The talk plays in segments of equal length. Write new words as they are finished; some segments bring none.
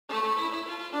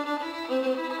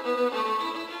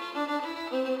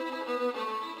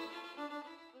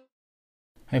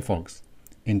Hi folks,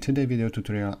 in today's video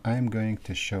tutorial I am going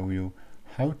to show you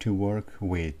how to work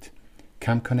with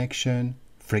cam connection,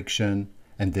 friction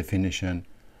and definition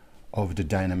of the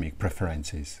dynamic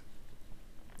preferences.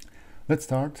 Let's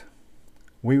start.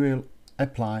 We will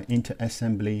apply into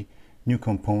assembly new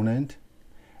component,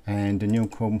 and the new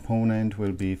component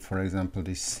will be, for example,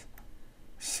 this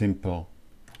simple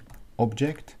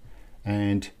object,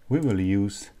 and we will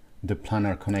use the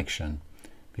planar connection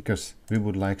because we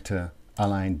would like to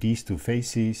align these two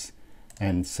faces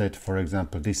and set, for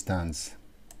example, distance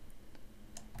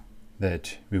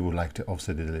that we would like to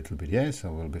offset it a little bit. Yeah,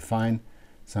 so we'll be fine,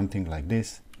 something like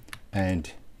this.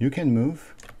 And you can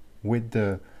move with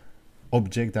the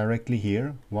object directly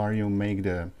here while you make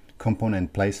the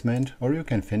component placement, or you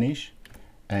can finish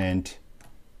and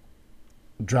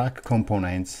drag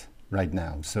components right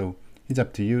now. So it's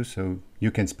up to you. So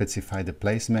you can specify the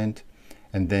placement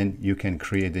and then you can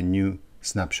create a new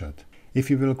snapshot. If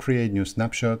you will create new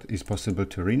snapshot, it's possible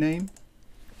to rename.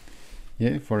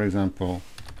 Yeah, for example,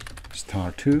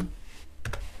 star 2.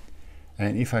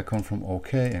 And if I come from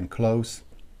OK and close,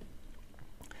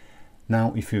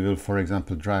 now if you will, for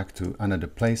example, drag to another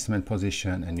placement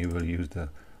position and you will use the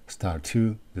star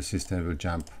 2, the system will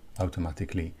jump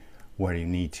automatically where you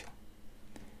need.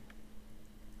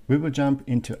 We will jump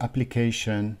into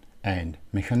application and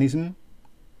mechanism.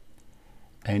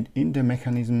 And in the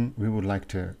mechanism, we would like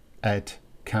to add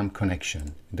cam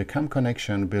connection. The cam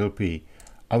connection will be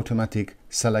automatic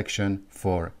selection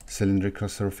for cylindrical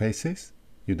surfaces.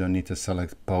 You don't need to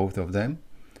select both of them.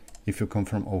 If you come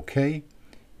from OK,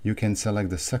 you can select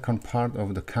the second part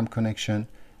of the cam connection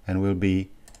and will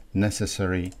be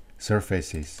necessary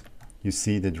surfaces. You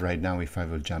see that right now if I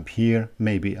will jump here,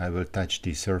 maybe I will touch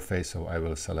the surface, so I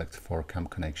will select for cam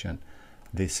connection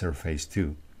this surface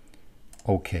too.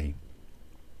 OK.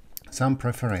 Some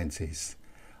preferences.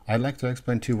 I'd like to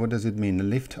explain to you what does it mean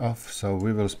lift off. So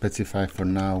we will specify for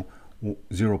now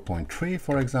 0.3,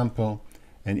 for example,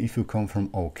 and if you come from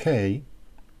OK,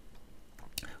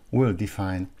 we'll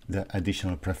define the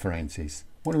additional preferences.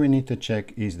 What we need to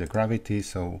check is the gravity.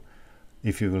 So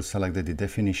if you will select the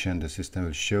definition, the system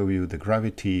will show you the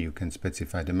gravity. You can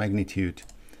specify the magnitude,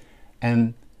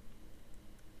 and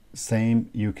same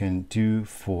you can do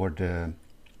for the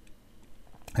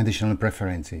additional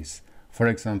preferences. For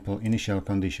example, initial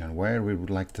condition, where we would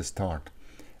like to start.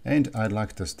 And I'd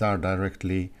like to start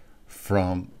directly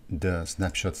from the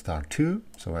snapshot star 2.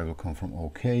 So I will come from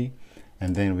OK.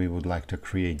 And then we would like to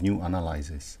create new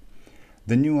analysis.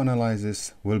 The new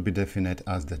analysis will be defined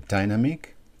as the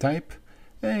dynamic type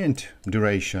and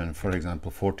duration, for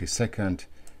example, 40 seconds.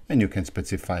 And you can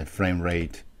specify frame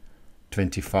rate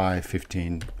 25,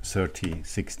 15, 30,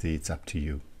 60. It's up to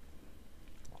you.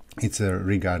 It's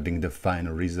regarding the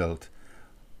final result,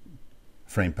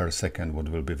 frame per second, what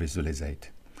will be visualized.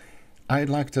 I'd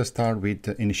like to start with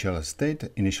the initial state,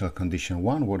 initial condition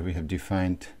 1, what we have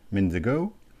defined minutes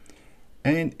ago.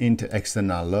 And into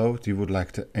external load, you would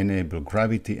like to enable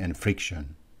gravity and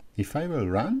friction. If I will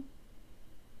run,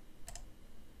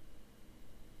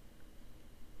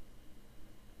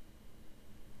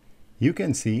 you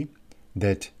can see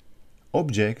that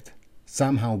object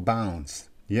somehow bounce.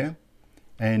 Yeah.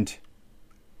 And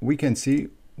we can see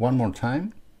one more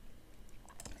time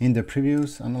in the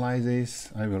previous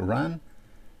analysis. I will run,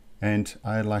 and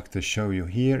I'd like to show you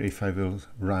here if I will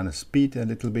run a speed a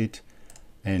little bit,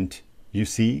 and you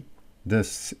see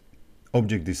this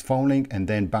object is falling and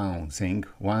then bouncing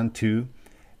 1, 2,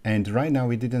 and right now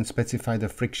we didn't specify the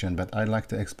friction, but I'd like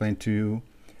to explain to you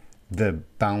the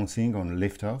bouncing on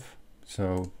lift off.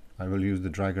 So I will use the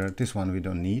dragger. This one we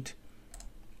don't need.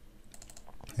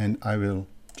 And I will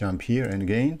jump here and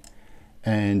again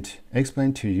and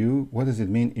explain to you what does it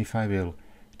mean if I will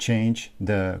change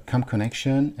the cam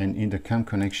connection, and in the cam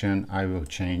connection I will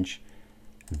change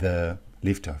the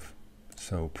lift off.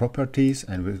 So properties,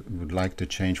 and we would like to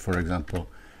change, for example,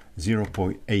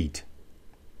 0.8.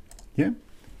 Yeah,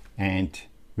 and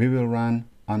we will run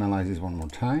analysis one more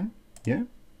time. Yeah,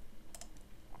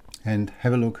 and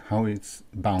have a look how it's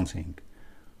bouncing.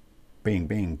 Bing,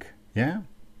 bing. Yeah,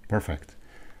 perfect.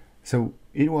 So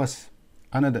it was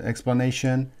another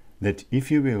explanation that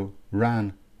if you will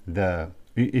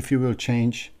if you will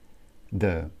change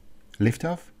the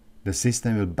lift-off, the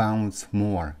system will bounce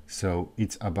more. So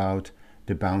it's about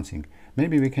the bouncing.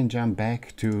 Maybe we can jump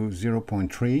back to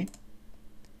 0.3,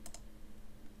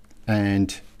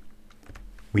 and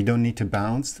we don't need to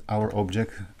bounce our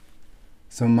object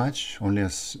so much, only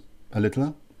a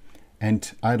little.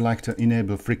 And I'd like to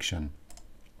enable friction.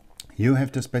 You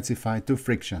have to specify two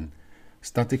friction,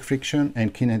 static friction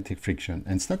and kinetic friction.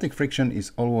 And static friction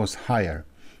is always higher.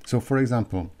 So for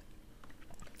example,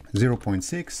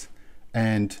 0.6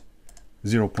 and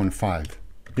 0.5.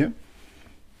 Yeah.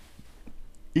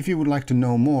 If you would like to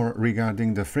know more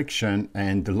regarding the friction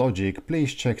and the logic,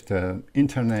 please check the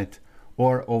internet,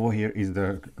 or over here is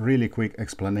the really quick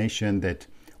explanation that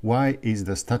why is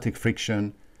the static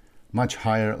friction much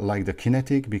higher like the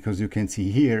kinetic, because you can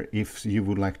see here if you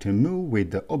would like to move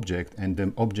with the object and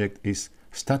the object is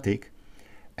static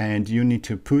and you need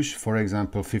to push, for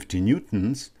example, 50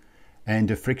 newtons and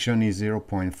the friction is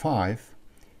 0.5,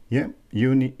 yeah,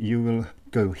 you will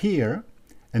go here,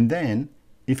 and then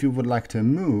if you would like to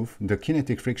move, the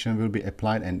kinetic friction will be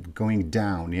applied and going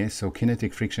down. Yes, so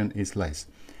kinetic friction is less,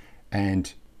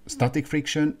 and static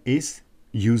friction is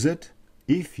used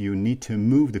if you need to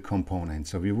move the component.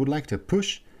 So you would like to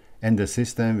push and the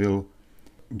system will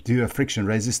do a friction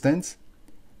resistance,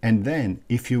 and then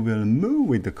if you will move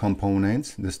with the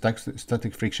components, the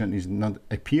static friction is not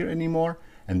appear anymore,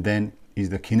 and then is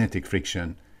the kinetic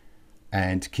friction,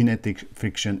 and kinetic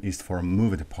friction is for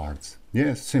moved parts.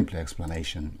 Yes, simple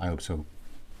explanation. I hope so.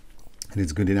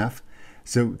 It's good enough.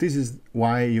 So this is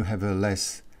why you have a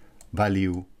less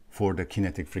value for the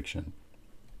kinetic friction.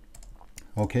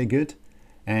 Okay, good.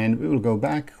 And we will go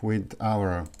back with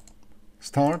our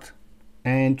start,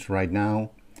 and right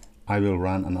now I will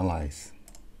run analyze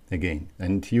again,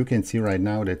 and you can see right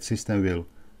now that system will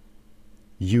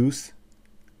use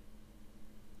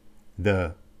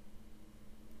the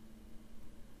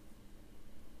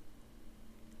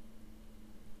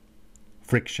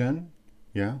friction,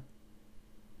 yeah,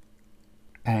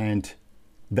 and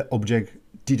the object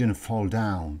didn't fall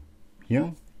down,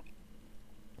 yeah.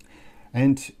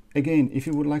 And again, if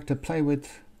you would like to play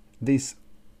with this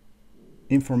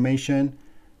information,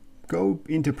 go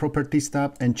into properties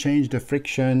tab and change the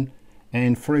friction,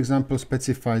 and for example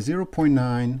specify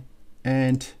 0.9,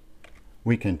 and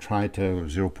we can try to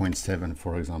 0.7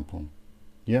 for example,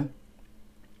 yeah.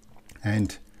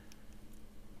 And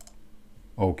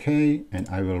okay, and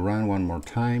I will run one more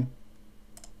time,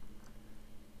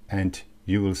 and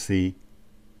you will see,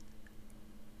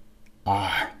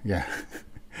 yeah,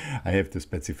 I have to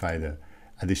specify the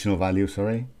additional value,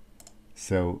 sorry.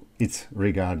 So it's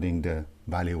regarding the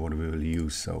value what we will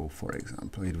use. So for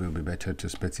example, it will be better to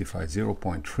specify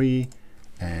 0.3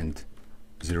 and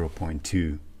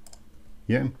 0.2,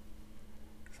 yeah,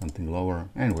 something lower,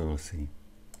 and we will see.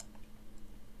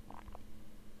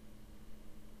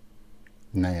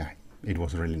 Nah, yeah, it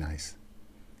was really nice.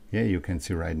 Yeah, you can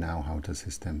see right now how the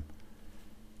system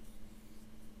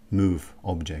move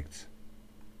objects.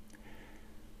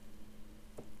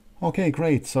 Okay,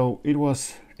 great. So it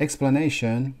was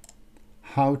explanation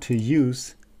how to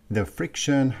use the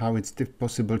friction, how it's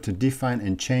possible to define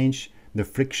and change the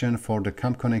friction for the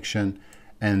CAM connection,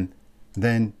 and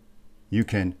then you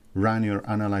can run your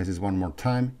analysis one more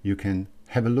time. You can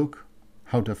have a look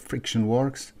how the friction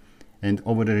works, and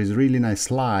over there is really nice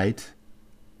slide.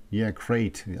 Yeah,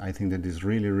 great. I think that is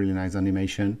really nice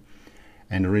animation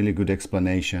and a really good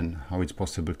explanation how it's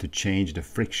possible to change the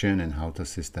friction and how the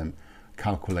system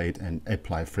calculate and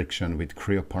apply friction with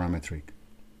Creo parametric.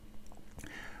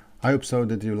 I hope so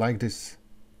that you like this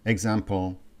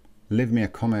example. Leave me a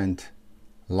comment,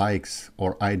 likes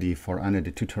or ID for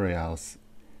another tutorials,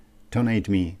 donate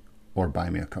me or buy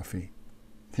me a coffee.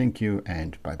 Thank you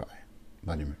and bye bye.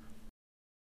 Vladimir.